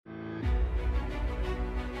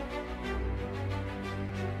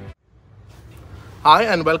Hi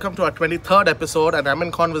and welcome to our 23rd episode, and I'm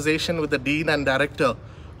in conversation with the Dean and Director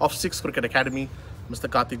of Six Cricket Academy, Mr.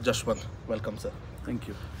 Karthik JESHWANTH. Welcome, sir. Thank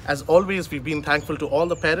you. As always, we've been thankful to all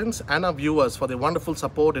the parents and our viewers for their wonderful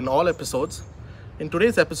support in all episodes. In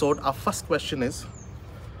today's episode, our first question is,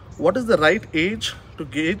 what is the right age to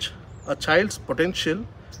gauge a child's potential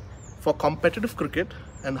for competitive cricket,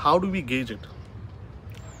 and how do we gauge it?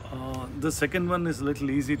 The second one is a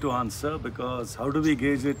little easy to answer, because how do we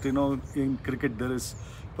gauge it? In cricket there is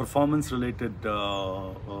performance-related,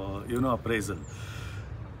 appraisal.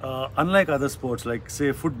 Unlike other sports, like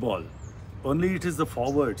say football, only it is the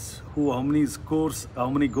forwards who how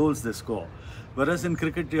many goals they score. Whereas in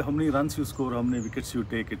cricket, how many runs you score, how many wickets you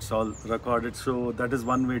take, it's all recorded. So that is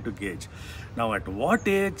one way to gauge. Now, at what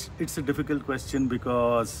age? It's a difficult question,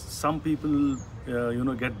 because some people,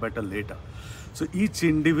 get better later. So each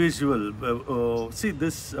individual, see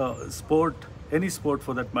this sport, any sport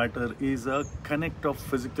for that matter, is a connect of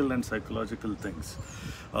physical and psychological things.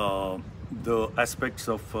 The aspects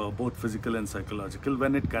of both physical and psychological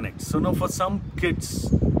when it connects. So now for some kids,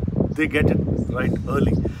 they get it right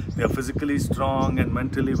early. They are physically strong and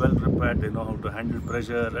mentally well prepared. They know how to handle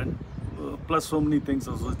pressure, and plus so many things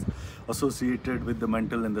also associated with the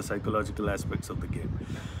mental and the psychological aspects of the game.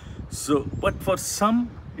 So, but for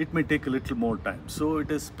some, it may take a little more time. So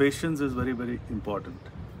patience is very, very important.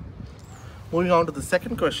 Moving on to the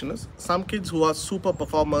second question is, some kids who are super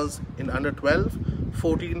performers in under 12,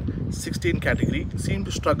 14, 16 category seem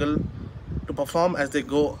to struggle to perform as they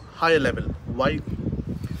go higher level. Why?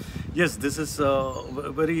 Yes, this is a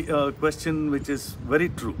very question which is very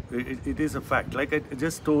true. It is a fact. Like I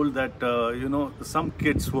just told that, some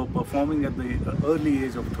kids who are performing at the early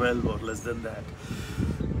age of 12 or less than that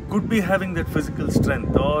could be having that physical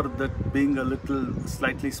strength, or that being a little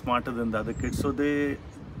slightly smarter than the other kids. So they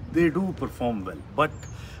do perform well. But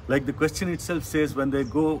like the question itself says, when they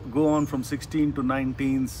go on from 16 to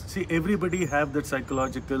 19, see, everybody have that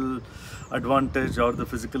psychological advantage or the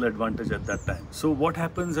physical advantage at that time. So what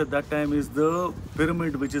happens at that time is the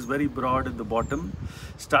pyramid, which is very broad at the bottom,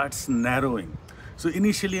 starts narrowing. So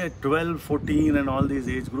initially at 12, 14 and all these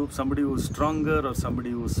age groups, somebody who's stronger or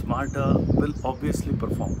somebody who's smarter will obviously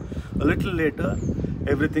perform. A little later,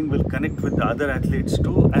 everything will connect with the other athletes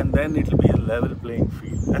too, and then it will be a level playing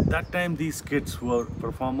field. At that time, these kids who are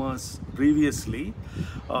performers previously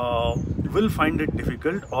will find it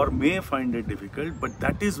difficult, or may find it difficult, but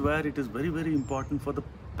that is where it is very, very important for the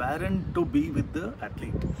parent to be with the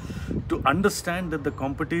athlete, to understand that the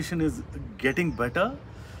competition is getting better.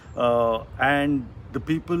 And the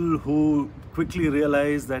people who quickly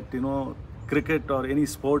realize that cricket or any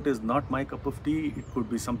sport is not my cup of tea, it could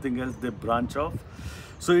be something else, they branch off.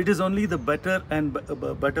 So it is only the better and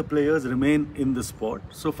better players remain in the sport.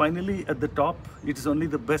 So finally at the top, it is only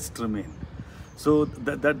the best remain. So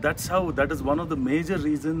that is one of the major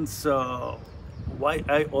reasons why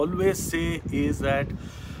I always say is that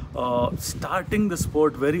starting the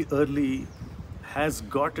sport very early has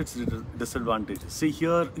got its disadvantages. See,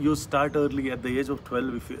 here you start early at the age of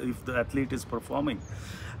 12 if the athlete is performing,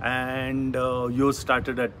 and you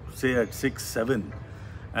started at say at 6, 7,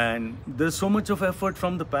 and there's so much of effort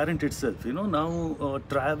from the parent itself. Now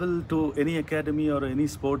travel to any academy or any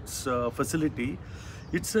sports facility,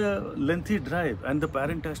 it's a lengthy drive, and the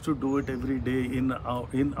parent has to do it every day, in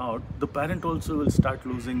out. The parent also will start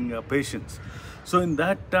losing patience. So in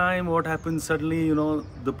that time, what happens suddenly,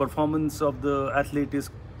 the performance of the athlete is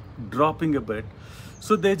dropping a bit.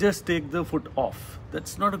 So they just take the foot off.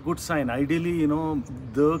 That's not a good sign. Ideally,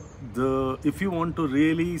 if you want to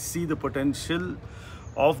really see the potential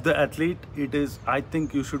of the athlete, I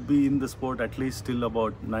think you should be in the sport at least till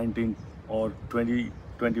about 19 or 20,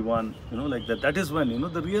 21, like that. That is when,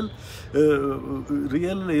 the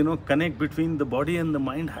real connect between the body and the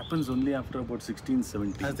mind happens only after about 16,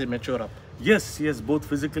 17. As they mature up. Yes, both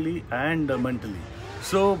physically and mentally.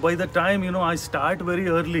 So by the time, I start very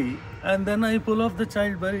early, and then I pull off the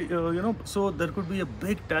child very, so there could be a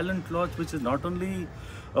big talent loss, which is not only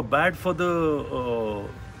bad for the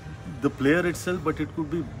player itself, but it could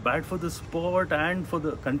be bad for the sport and for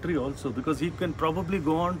the country also, because he can probably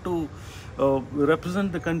go on to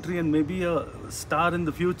represent the country and maybe a star in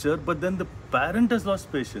the future, but then the parent has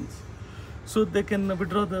lost patience, so they can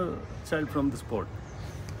withdraw the child from the sport.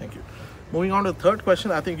 Thank you. Moving on to the third question,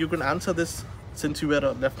 I think you can answer this since you were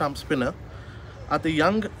a left-arm spinner. At the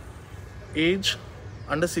young age,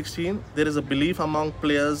 under 16, there is a belief among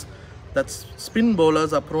players that spin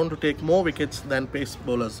bowlers are prone to take more wickets than pace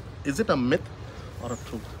bowlers. Is it a myth or a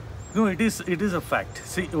truth? No, it is a fact.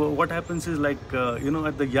 See, what happens is, like,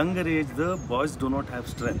 at the younger age, the boys do not have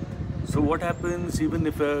strength. So what happens even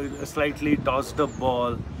if a slightly tossed up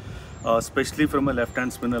ball, especially from a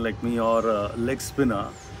left-hand spinner like me or a leg spinner,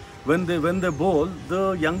 when they bowl,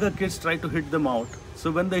 the younger kids try to hit them out. So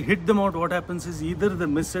when they hit them out, what happens is either they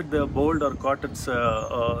miss it, they're bowled or caught it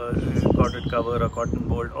cover or caught and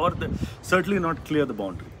bowled, or they certainly not clear the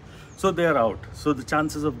boundary. So they are out. So the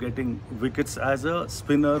chances of getting wickets as a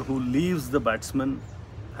spinner who leaves the batsman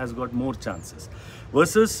has got more chances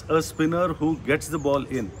versus a spinner who gets the ball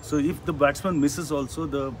in. So if the batsman misses also,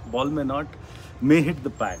 the ball may hit the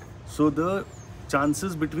pad. So the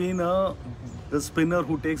chances between the spinner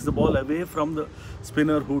who takes the ball away from the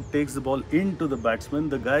spinner who takes the ball into the batsman,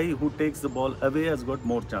 the guy who takes the ball away has got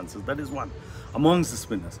more chances. That is one amongst the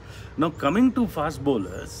spinners. Now coming to fast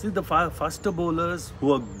bowlers, see the faster bowlers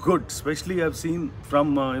who are good, especially I've seen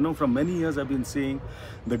from from many years I've been seeing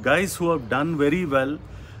the guys who have done very well.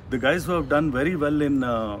 The guys who have done very well in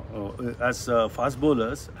as fast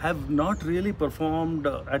bowlers have not really performed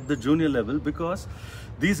at the junior level, because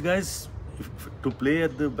these guys, to play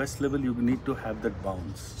at the best level, you need to have that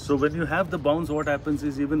bounce. So when you have the bounce, what happens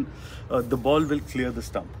is even the ball will clear the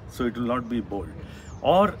stump, so it will not be bowled.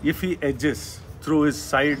 Or if he edges through his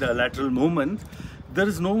side lateral movement, there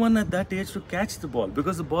is no one at that age to catch the ball,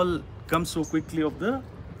 because the ball comes so quickly off the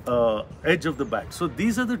edge of the bat. So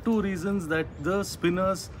these are the two reasons that the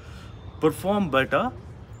spinners perform better,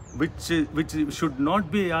 which should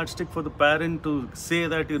not be a yardstick for the parent to say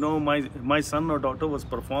that my son or daughter was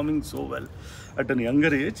performing so well at a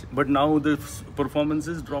younger age, but now the performance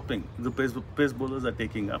is dropping, the pace bowlers are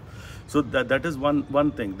taking up. So that is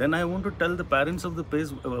one thing. Then I want to tell the parents of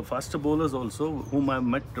the faster bowlers also, whom I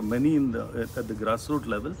met many at the grassroots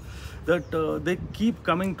level, that they keep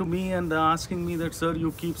coming to me and asking me that, sir,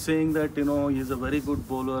 you keep saying that he's a very good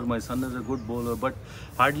bowler, my son is a good bowler, but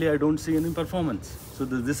hardly I don't see any performance. So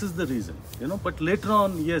this is the reason, but later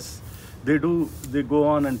on, yes, they go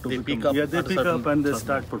on and they pick up and they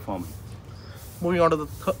start performing. Moving on to the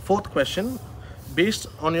fourth question. Based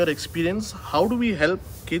on your experience, how do we help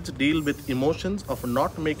kids deal with emotions of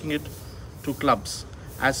not making it to clubs?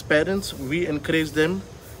 As parents, we encourage them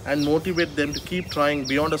and motivate them to keep trying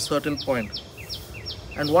beyond a certain point.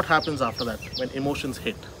 And what happens after that when emotions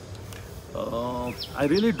hit? I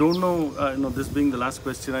really don't know, this being the last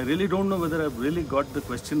question, I really don't know whether I've really got the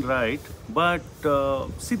question right. But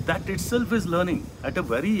see, that itself is learning at a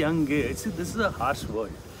very young age. See, this is a harsh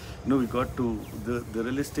world. We got to, the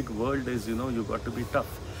realistic world is, you got to be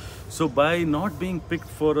tough. So by not being picked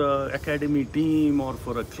for an academy team or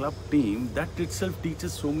for a club team, that itself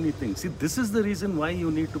teaches so many things. See, this is the reason why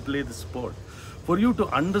you need to play the sport. For you to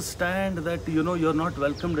understand that, you're not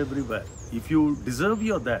welcomed everywhere. If you deserve,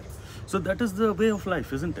 you're there. So that is the way of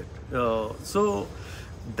life, isn't it? So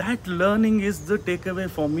that learning is the takeaway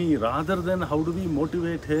for me, rather than how do we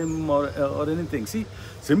motivate him or anything. See,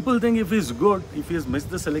 simple thing, if he's good, if he has missed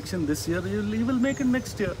the selection this year, he will make it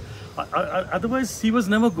next year. Otherwise, he was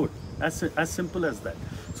never good. As simple as that.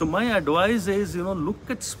 So my advice is, look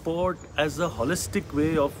at sport as a holistic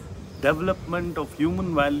way of development of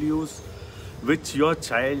human values, which your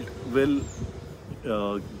child will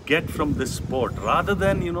get from this sport, rather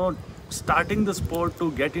than starting the sport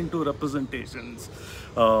to get into representations,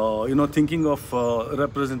 thinking of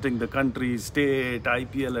representing the country, state,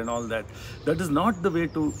 IPL and all that. That is not the way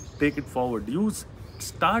to take it forward. You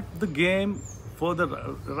start the game for the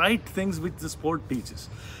right things which the sport teaches,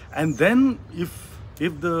 and then if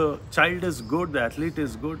the child is good, the athlete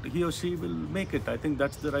is good, he or she will make it. I think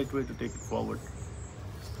that's the right way to take it forward.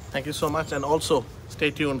 Thank you so much, and also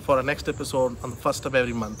stay tuned for our next episode on the 1st of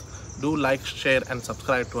every month. Do like, share and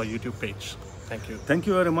subscribe to our YouTube page. Thank you. Thank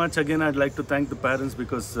you very much. Again, I'd like to thank the parents,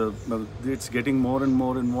 because it's getting more and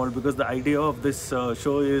more involved, because the idea of this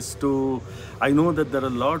show is to, I know that there are a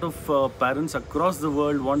lot of parents across the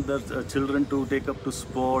world want their children to take up to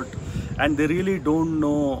sport, and they really don't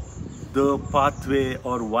know the pathway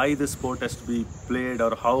or why the sport has to be played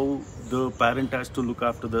or how the parent has to look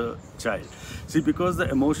after the child. See, because the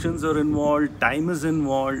emotions are involved, time is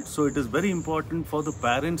involved, so it is very important for the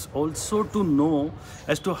parents also to know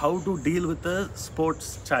as to how to deal with a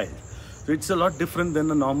sports child. So it's a lot different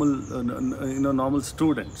than a normal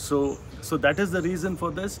student. So that is the reason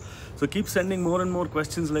for this. So keep sending more and more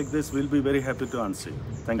questions like this. We'll be very happy to answer you.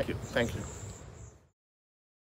 Thank you. Thank you.